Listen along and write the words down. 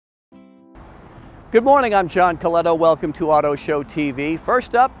Good morning, I'm John Colletto. Welcome to Auto Show TV.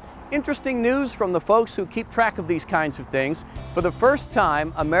 First up, interesting news from the folks who keep track of these kinds of things. For the first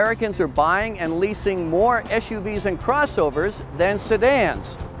time, Americans are buying and leasing more SUVs and crossovers than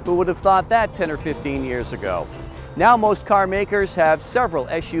sedans. Who would have thought that 10 or 15 years ago? Now most car makers have several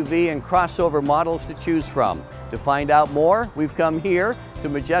SUV and crossover models to choose from. To find out more, we've come here to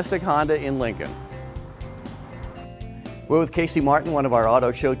Majestic Honda in Lincoln. We're with Casey Martin, one of our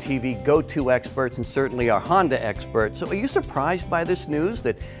Auto Show TV go-to experts and certainly our Honda expert. So are you surprised by this news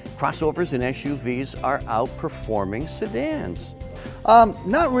that crossovers and SUVs are outperforming sedans?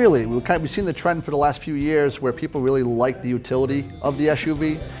 Not really. We've seen the trend for the last few years where people really like the utility of the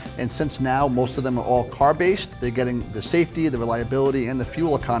SUV. And since now most of them are all car-based, they're getting the safety, the reliability, and the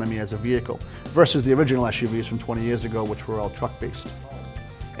fuel economy as a vehicle versus the original SUVs from 20 years ago, which were all truck-based.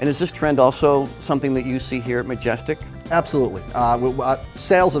 And is this trend also something that you see here at Majestic? Absolutely.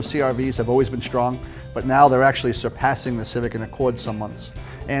 Sales of CR-Vs have always been strong, but now they're actually surpassing the Civic and Accord some months.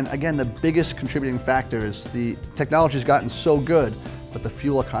 And again, the biggest contributing factor is the technology's gotten so good, but the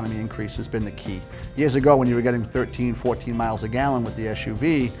fuel economy increase has been the key. Years ago, when you were getting 13, 14 miles a gallon with the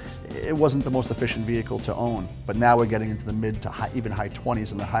SUV, it wasn't the most efficient vehicle to own. But now we're getting into the mid to even high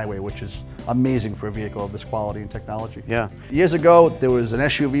 20s on the highway, which is amazing for a vehicle of this quality and technology. Yeah. Years ago, there was an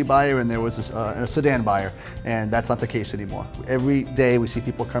SUV buyer and there was a sedan buyer, and that's not the case anymore. Every day we see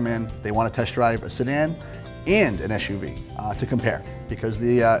people come in, they want to test drive a sedan and an SUV to compare, because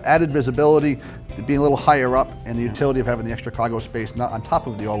the added visibility, being a little higher up, and the utility of having the extra cargo space not on top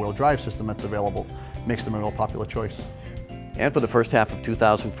of the all-wheel drive system that's available makes them a real popular choice. And for the first half of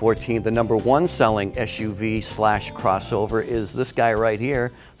 2014, the #1 selling SUV/crossover is this guy right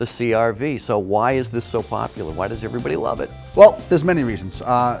here, the CR-V. So why is this so popular? Why does everybody love it? Well, there's many reasons.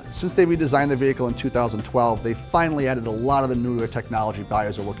 Since they redesigned the vehicle in 2012, they finally added a lot of the newer technology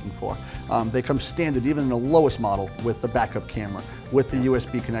buyers are looking for. They come standard even in the lowest model with the backup camera, with the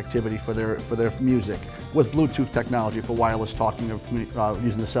USB connectivity for their music, with Bluetooth technology for wireless talking of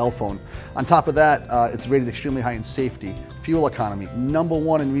using the cell phone. On top of that, it's rated extremely high in safety, fuel economy,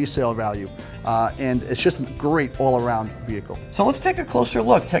 #1 in resale value, and it's just a great all-around vehicle. So let's take a closer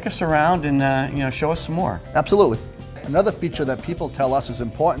look. Take us around and show us some more. Absolutely. Another feature that people tell us is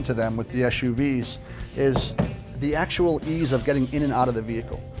important to them with the SUVs is the actual ease of getting in and out of the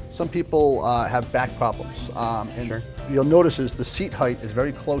vehicle. Some people have back problems, and Sure. You'll notice is the seat height is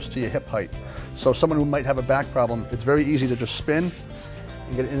very close to your hip height. So someone who might have a back problem, it's very easy to just spin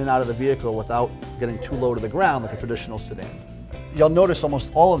and get in and out of the vehicle without getting too low to the ground like a traditional sedan. You'll notice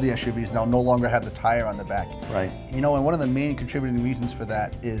almost all of the SUVs now no longer have the tire on the back. Right. You know, and one of the main contributing reasons for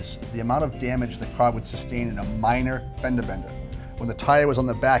that is the amount of damage the car would sustain in a minor fender bender. When the tire was on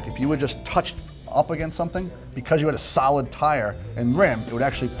the back, if you were just touched up against something, because you had a solid tire and rim, it would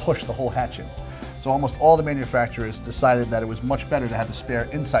actually push the whole hatch in. So almost all the manufacturers decided that it was much better to have the spare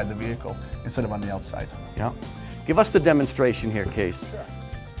inside the vehicle instead of on the outside. Yeah. Give us the demonstration here, Case. Sure.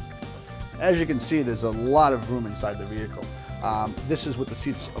 As you can see, there's a lot of room inside the vehicle. This is with the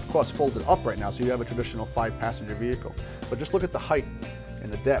seats, of course, folded up right now, so you have a traditional 5-passenger vehicle. But just look at the height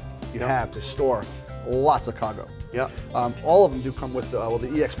and the depth you have to store lots of cargo. Yeah. All of them do come with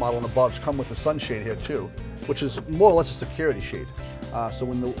the EX model and above come with the sunshade here too, which is more or less a security shade. So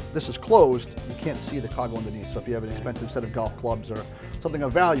when this is closed, you can't see the cargo underneath. So if you have an expensive set of golf clubs or something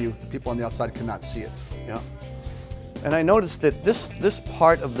of value, people on the outside cannot see it. Yeah. And I noticed that this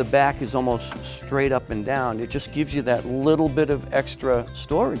part of the back is almost straight up and down. It just gives you that little bit of extra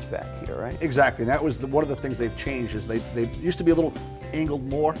storage back here, right? Exactly. And that was one of the things they've changed is they used to be a little angled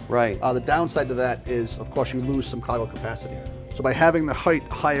more. Right. The downside to that is, of course, you lose some cargo capacity. So by having the height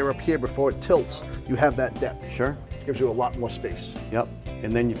higher up here before it tilts, you have that depth. Sure. It gives you a lot more space. Yep.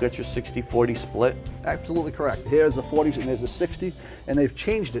 And then you've got your 60-40 split. Absolutely correct. Here's a 40 and there's a 60, and they've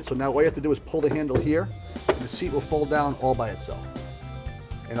changed it. So now all you have to do is pull the handle here, and the seat will fold down all by itself.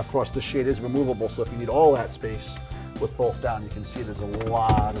 And of course, this shade is removable, so if you need all that space with both down, you can see there's a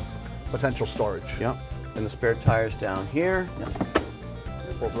lot of potential storage. Yep. And the spare tire's down here. Yep.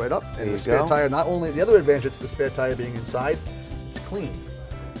 It folds right up, and you the spare go. tire, not only, the other advantage to the spare tire being inside, it's clean.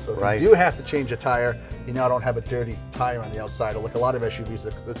 So if Right. you do have to change a tire, you now don't have a dirty tire on the outside, or like a lot of SUVs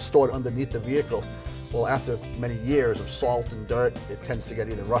that's stored underneath the vehicle. Well, after many years of salt and dirt, it tends to get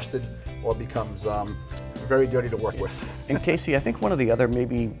either rusted or becomes very dirty to work with. And Casey, I think one of the other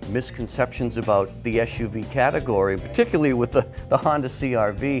maybe misconceptions about the SUV category, particularly with the Honda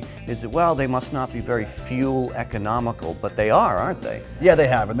CR-V, is that, well, they must not be very fuel economical, but they are, aren't they? Yeah, they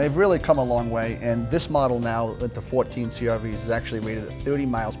have, and they've really come a long way. And this model now, with the 14 CR-Vs, is actually rated at 30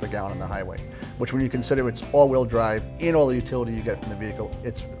 miles per gallon on the highway, which when you consider it's all-wheel drive and all the utility you get from the vehicle,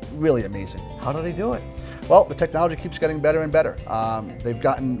 it's really amazing. How do they do it? Well, the technology keeps getting better and better. They've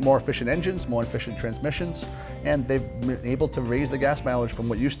gotten more efficient engines, more efficient transmissions, and they've been able to raise the gas mileage from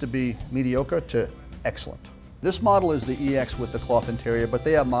what used to be mediocre to excellent. This model is the EX with the cloth interior, but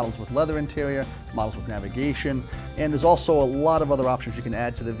they have models with leather interior, models with navigation, and there's also a lot of other options you can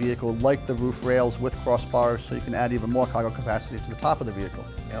add to the vehicle, like the roof rails with crossbars, so you can add even more cargo capacity to the top of the vehicle.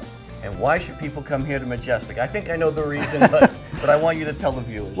 Yep. And why should people come here to Majestic? I think I know the reason, but I want you to tell the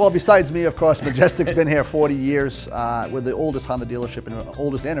viewers. Well, besides me, of course, Majestic's been here 40 years. We're the oldest Honda dealership,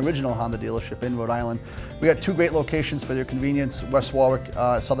 oldest and original Honda dealership in Rhode Island. We got 2 great locations for your convenience: West Warwick,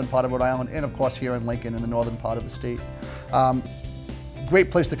 southern part of Rhode Island, and of course here in Lincoln in the northern part of the state. Great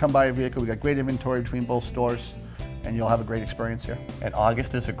place to come buy a vehicle. We got great inventory between both stores, and you'll have a great experience here. And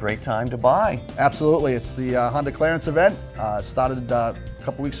August is a great time to buy. Absolutely. It's the Honda Clearance event. Started a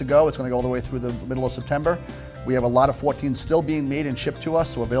couple weeks ago. It's going to go all the way through the middle of September. We have a lot of 14s still being made and shipped to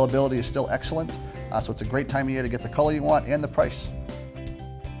us, so availability is still excellent. So it's a great time of year to get the color you want and the price.